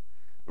there.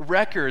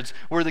 Records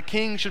where the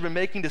king should have been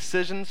making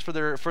decisions for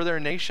their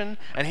nation,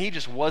 and he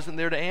just wasn't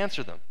there to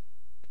answer them.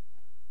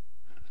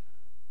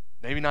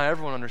 Maybe not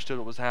everyone understood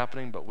what was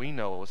happening, but we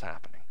know what was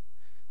happening.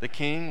 The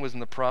king was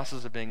in the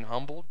process of being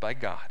humbled by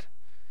God.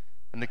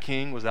 And the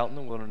king was out in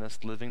the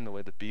wilderness living the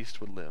way the beast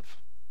would live.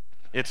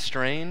 It's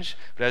strange,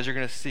 but as you're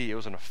going to see, it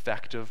was an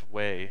effective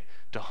way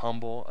to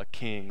humble a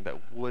king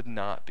that would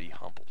not be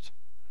humbled.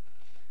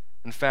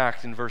 In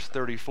fact, in verse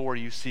 34,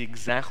 you see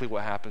exactly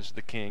what happens to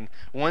the king.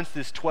 Once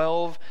this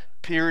 12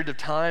 period of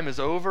time is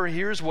over,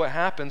 here's what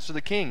happens to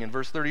the king in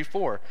verse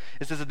 34.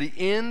 It says, at the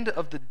end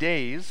of the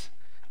days,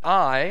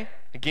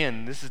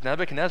 again, this is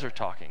Nebuchadnezzar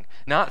talking,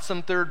 not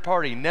some third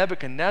party.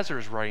 Nebuchadnezzar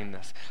is writing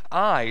this.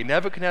 I,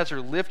 Nebuchadnezzar,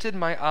 lifted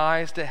my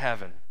eyes to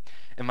heaven,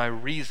 and my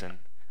reason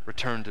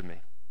returned to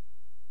me.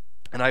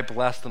 And I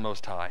blessed the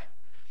Most High,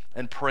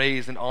 and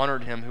praised and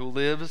honored him who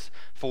lives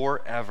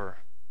forever.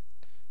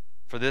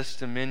 For this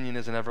dominion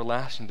is an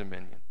everlasting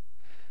dominion,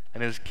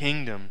 and his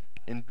kingdom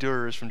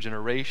endures from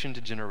generation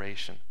to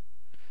generation.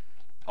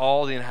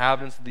 All the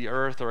inhabitants of the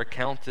earth are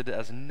accounted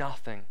as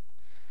nothing,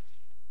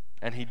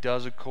 and he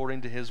does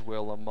according to his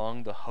will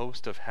among the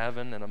host of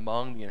heaven and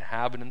among the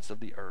inhabitants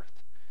of the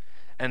earth.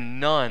 And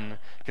none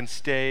can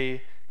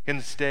stay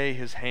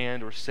his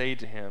hand or say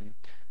to him,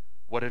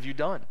 what have you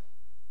done?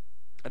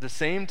 At the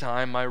same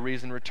time, my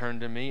reason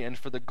returned to me, and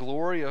for the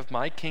glory of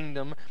my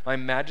kingdom, my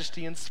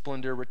majesty and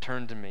splendor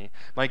returned to me.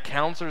 My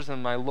counselors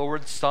and my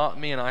lords sought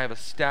me, and I have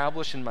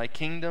established in my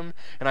kingdom,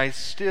 and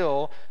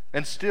still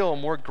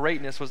more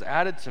greatness was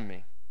added to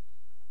me.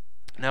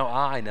 Now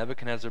I,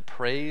 Nebuchadnezzar,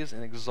 praise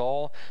and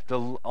exalt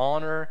the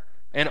honor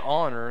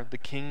the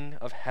King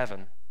of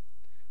heaven,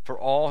 for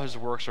all his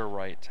works are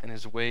right, and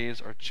his ways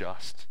are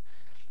just.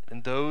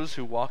 And those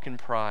who walk in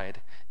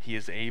pride, he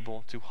is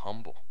able to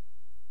humble.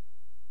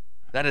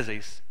 That is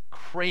a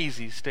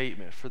crazy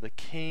statement for the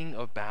king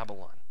of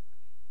Babylon.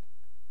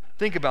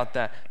 Think about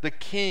that. The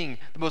king,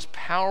 the most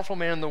powerful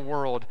man in the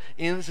world,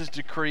 ends his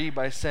decree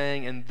by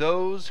saying, and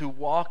those who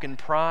walk in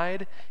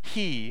pride,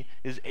 he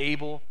is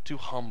able to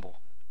humble.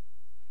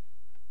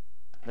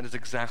 That is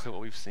exactly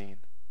what we've seen.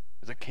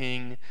 As a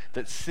king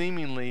that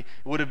seemingly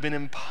would have been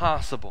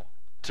impossible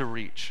to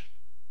reach.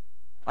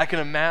 I can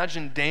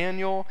imagine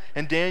Daniel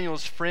and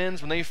Daniel's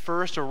friends when they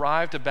first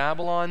arrived to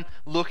Babylon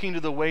looking to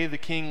the way the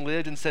king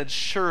lived and said,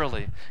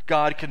 surely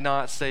God could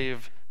not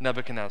save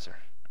Nebuchadnezzar.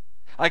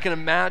 I can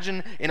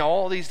imagine in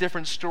all these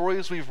different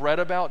stories we've read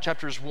about,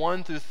 chapters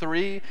 1 through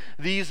 3,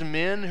 these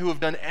men who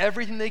have done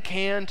everything they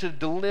can to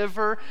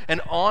deliver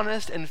an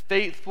honest and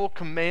faithful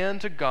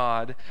command to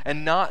God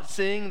and not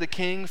seeing the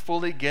king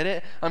fully get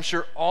it. I'm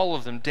sure all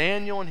of them,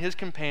 Daniel and his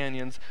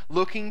companions,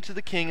 looking to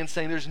the king and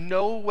saying, there's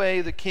no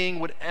way the king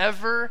would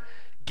ever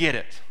get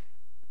it.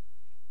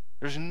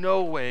 There's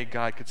no way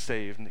God could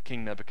save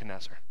King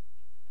Nebuchadnezzar.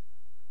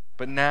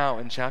 But now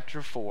in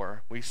chapter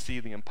 4, we see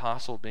the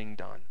impossible being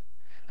done.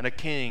 And a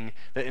king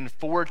that in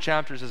 4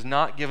 chapters has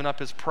not given up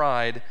his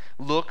pride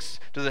looks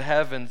to the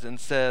heavens and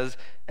says,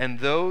 and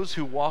those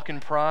who walk in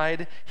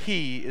pride,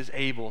 he is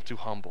able to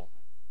humble.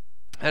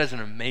 That is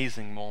an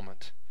amazing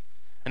moment.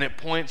 And it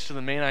points to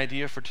the main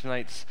idea for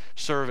tonight's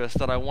service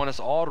that I want us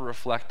all to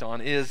reflect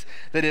on, is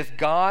that if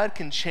God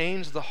can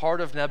change the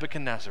heart of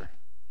Nebuchadnezzar,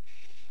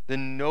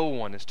 then no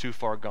one is too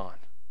far gone.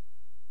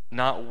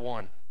 Not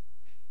one.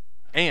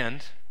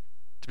 And,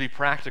 to be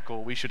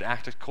practical, we should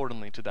act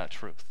accordingly to that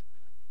truth.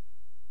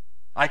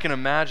 I can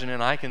imagine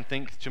and I can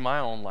think to my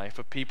own life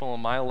of people in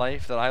my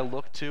life that I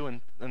looked to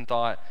and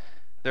thought,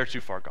 they're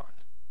too far gone.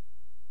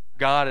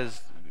 God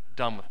is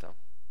done with them.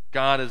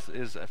 God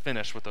is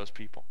finished with those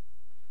people.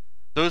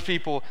 Those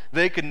people,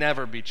 they could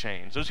never be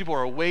changed. Those people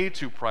are way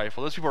too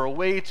prideful. Those people are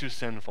way too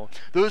sinful.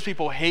 Those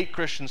people hate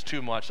Christians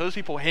too much. Those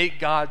people hate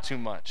God too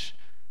much.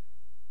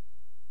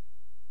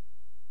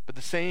 But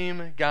the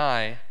same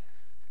guy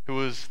who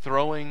was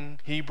throwing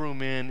Hebrew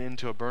men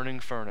into a burning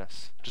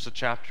furnace just a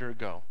chapter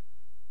ago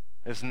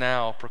is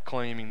now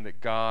proclaiming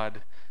that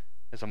God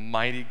is a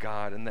mighty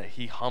God and that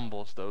he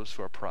humbles those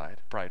who are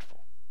prideful.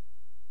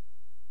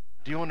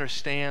 Do you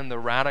understand the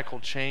radical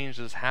change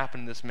that has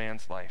happened in this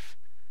man's life?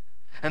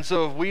 And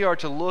so if we are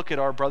to look at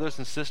our brothers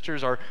and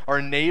sisters,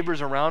 our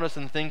neighbors around us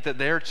and think that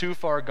they're too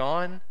far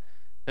gone,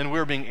 then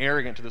we're being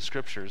arrogant to the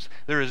scriptures.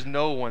 There is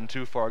no one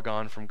too far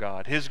gone from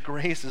God. His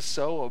grace is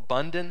so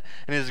abundant,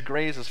 and his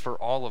grace is for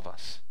all of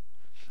us.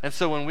 And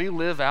so when we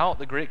live out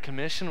the Great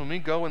Commission, when we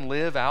go and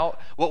live out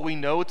what we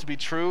know to be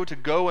true, to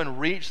go and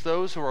reach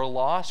those who are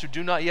lost, who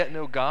do not yet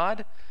know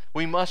God,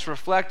 we must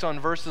reflect on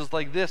verses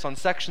like this, on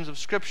sections of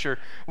Scripture,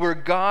 where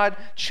God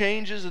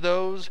changes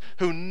those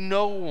who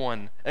no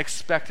one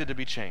expected to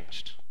be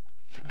changed.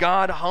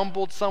 God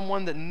humbled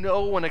someone that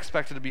no one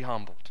expected to be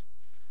humbled.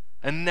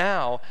 And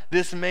now,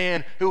 this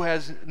man who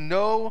has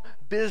no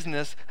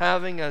business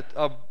having a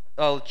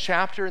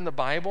chapter in the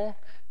Bible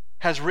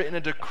has written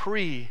a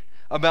decree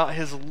about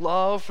his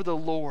love for the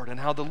Lord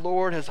and how the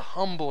Lord has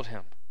humbled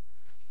him.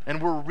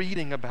 And we're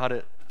reading about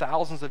it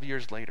thousands of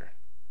years later.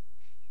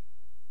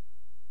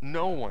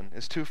 No one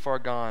is too far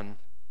gone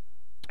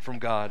from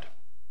God.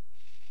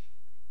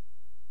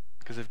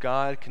 Because if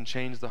God can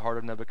change the heart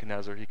of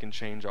Nebuchadnezzar, he can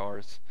change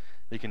ours.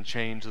 He can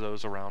change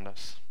those around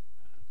us.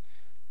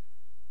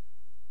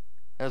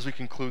 As we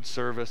conclude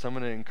service, I'm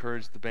going to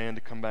encourage the band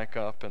to come back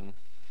up, and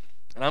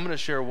I'm going to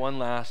share one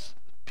last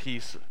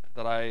piece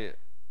that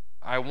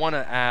I want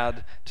to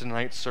add to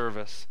tonight's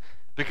service,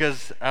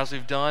 because as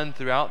we've done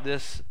throughout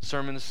this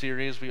sermon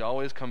series, we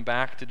always come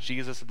back to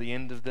Jesus at the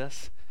end of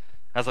this.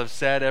 As I've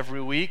said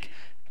every week,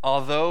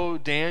 although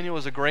Daniel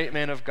was a great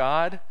man of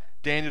God,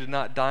 Daniel did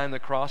not die on the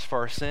cross for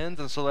our sins,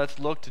 and so let's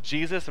look to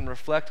Jesus and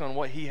reflect on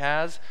what he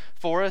has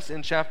for us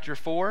in chapter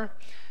 4.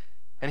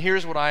 And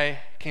here's what I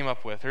came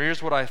up with, or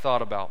here's what I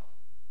thought about.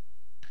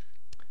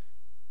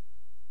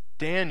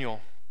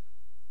 Daniel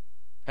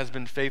has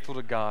been faithful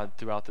to God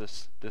throughout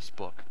this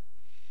book.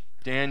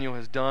 Daniel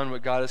has done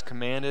what God has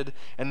commanded,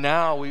 and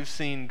now we've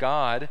seen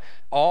God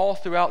all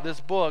throughout this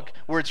book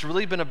where it's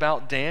really been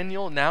about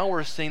Daniel. Now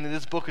we're seeing that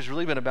this book has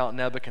really been about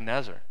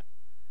Nebuchadnezzar,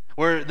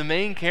 where the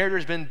main character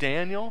has been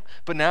Daniel,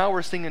 but now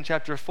we're seeing in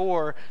chapter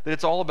 4 that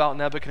it's all about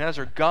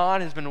Nebuchadnezzar.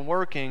 God has been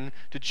working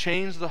to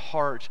change the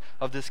heart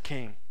of this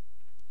king.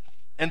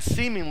 And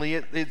seemingly,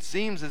 it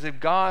seems as if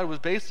God was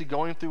basically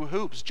going through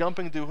hoops,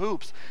 jumping through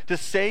hoops to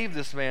save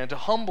this man, to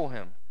humble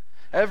him.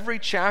 Every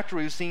chapter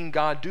we've seen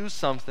God do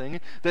something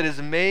that has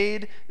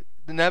made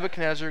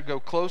Nebuchadnezzar go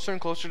closer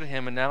and closer to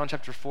him, and now in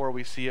chapter 4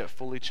 we see it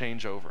fully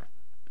change over.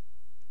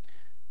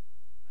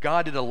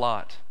 God did a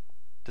lot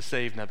to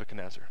save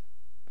Nebuchadnezzar.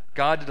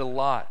 God did a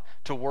lot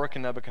to work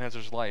in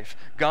Nebuchadnezzar's life.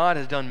 God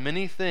has done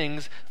many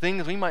things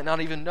we might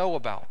not even know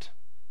about,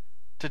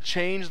 to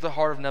change the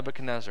heart of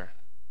Nebuchadnezzar.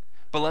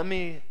 But let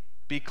me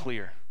be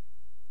clear.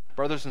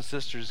 Brothers and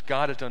sisters,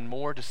 God has done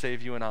more to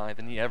save you and I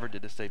than he ever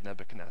did to save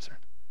Nebuchadnezzar.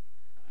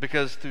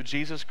 Because through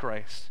Jesus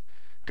Christ,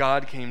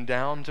 God came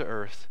down to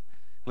earth,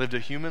 lived a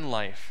human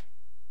life,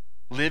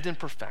 lived in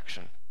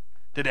perfection,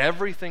 did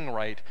everything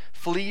right,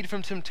 fled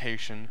from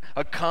temptation,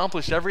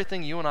 accomplished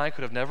everything you and I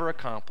could have never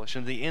accomplished,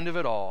 and at the end of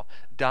it all,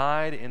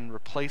 died in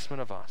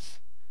replacement of us.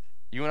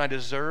 You and I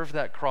deserve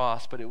that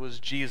cross, but it was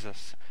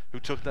Jesus who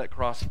took that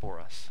cross for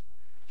us.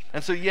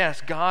 And so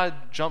yes,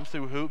 God jumped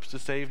through hoops to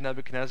save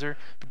Nebuchadnezzar,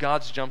 but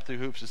God's jumped through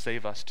hoops to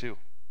save us too.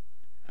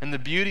 And the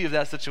beauty of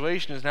that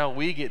situation is now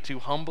we get to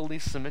humbly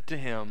submit to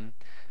him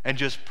and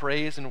just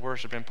praise and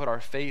worship and put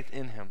our faith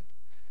in him,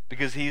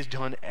 because he's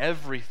done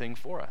everything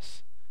for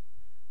us.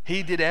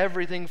 He did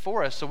everything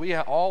for us.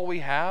 So all we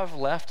have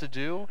left to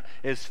do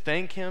is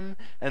thank him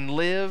and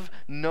live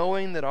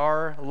knowing that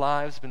our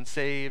lives have been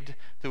saved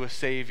through a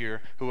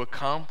Savior who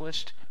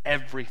accomplished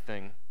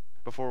everything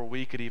before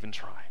we could even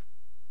try.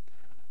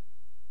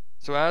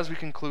 So as we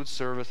conclude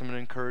service, I'm going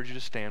to encourage you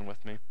to stand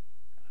with me.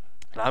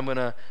 And I'm going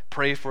to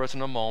pray for us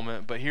in a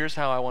moment, but here's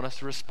how I want us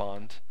to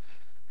respond.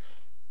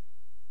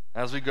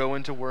 As we go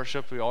into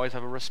worship, we always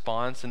have a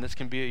response, and this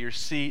can be at your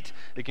seat,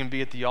 it can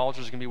be at the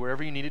altars, it can be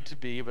wherever you need it to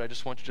be, but I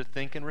just want you to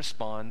think and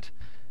respond.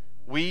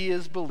 We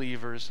as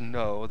believers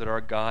know that our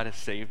God has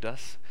saved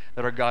us,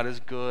 that our God is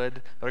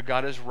good, that our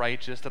God is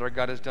righteous, that our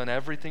God has done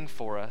everything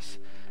for us.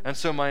 And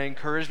so my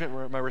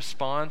encouragement, my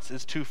response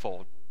is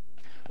twofold.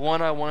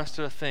 One, I want us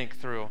to think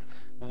through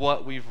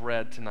what we've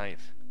read tonight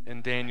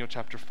in Daniel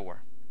chapter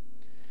 4.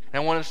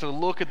 And I want us to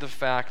look at the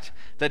fact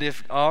that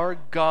if our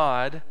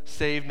God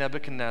saved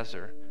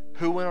Nebuchadnezzar,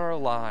 who in our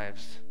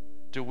lives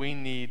do we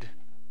need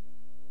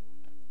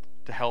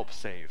to help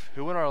save?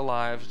 Who in our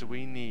lives do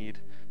we need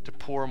to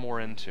pour more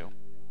into?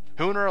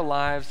 Who in our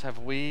lives have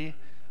we,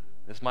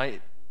 this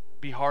might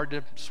be hard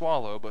to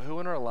swallow, but who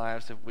in our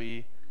lives have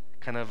we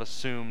kind of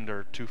assumed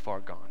are too far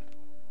gone?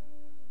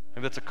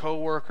 Maybe that's a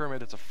coworker, maybe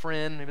that's a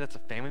friend, maybe that's a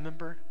family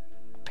member,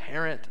 a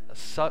parent,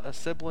 a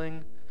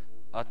sibling,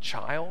 a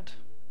child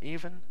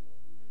even.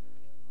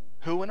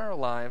 Who in our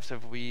lives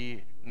have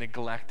we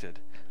neglected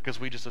because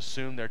we just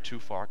assume they're too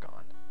far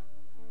gone?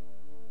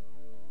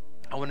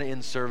 I want to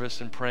end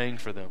service in praying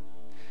for them.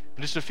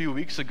 And just a few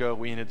weeks ago,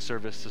 we ended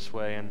service this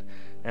way,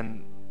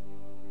 and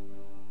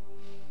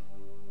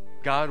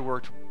God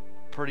worked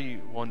pretty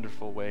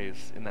wonderful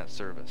ways in that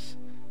service.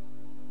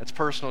 It's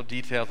personal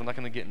details. I'm not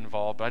going to get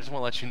involved, but I just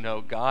want to let you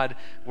know God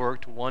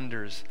worked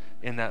wonders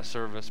in that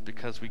service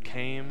because we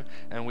came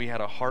and we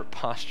had a heart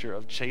posture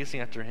of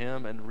chasing after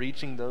him and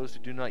reaching those who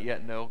do not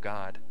yet know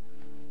God.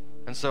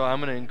 And so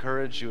I'm going to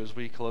encourage you as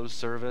we close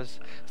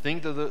service,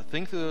 think through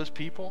those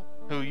people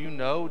who you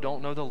know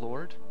don't know the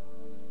Lord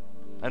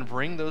and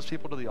bring those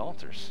people to the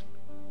altars.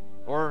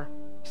 Or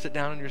sit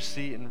down in your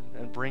seat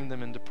and bring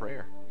them into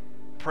prayer.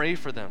 Pray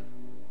for them.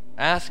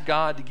 Ask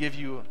God to give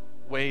you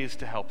ways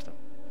to help them.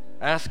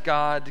 Ask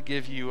God to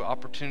give you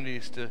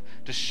opportunities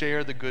to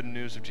share the good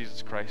news of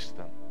Jesus Christ to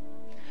them.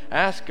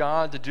 Ask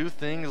God to do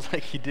things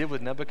like he did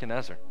with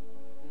Nebuchadnezzar,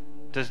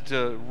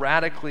 to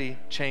radically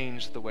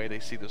change the way they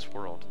see this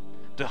world,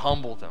 to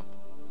humble them.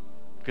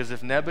 Because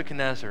if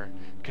Nebuchadnezzar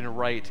can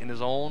write in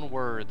his own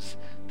words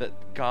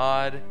that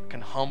God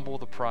can humble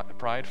the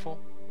prideful,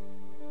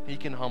 he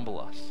can humble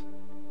us.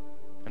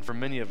 And for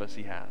many of us,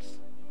 he has.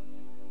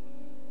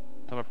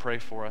 I'm going to pray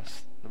for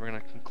us, and we're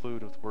going to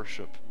conclude with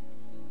worship.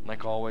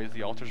 Like always,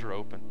 the altars are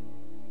open.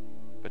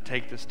 But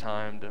take this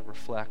time to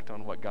reflect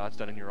on what God's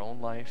done in your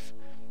own life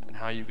and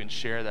how you can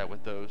share that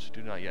with those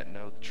who do not yet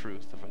know the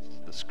truth of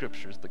the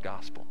Scriptures, the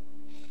gospel.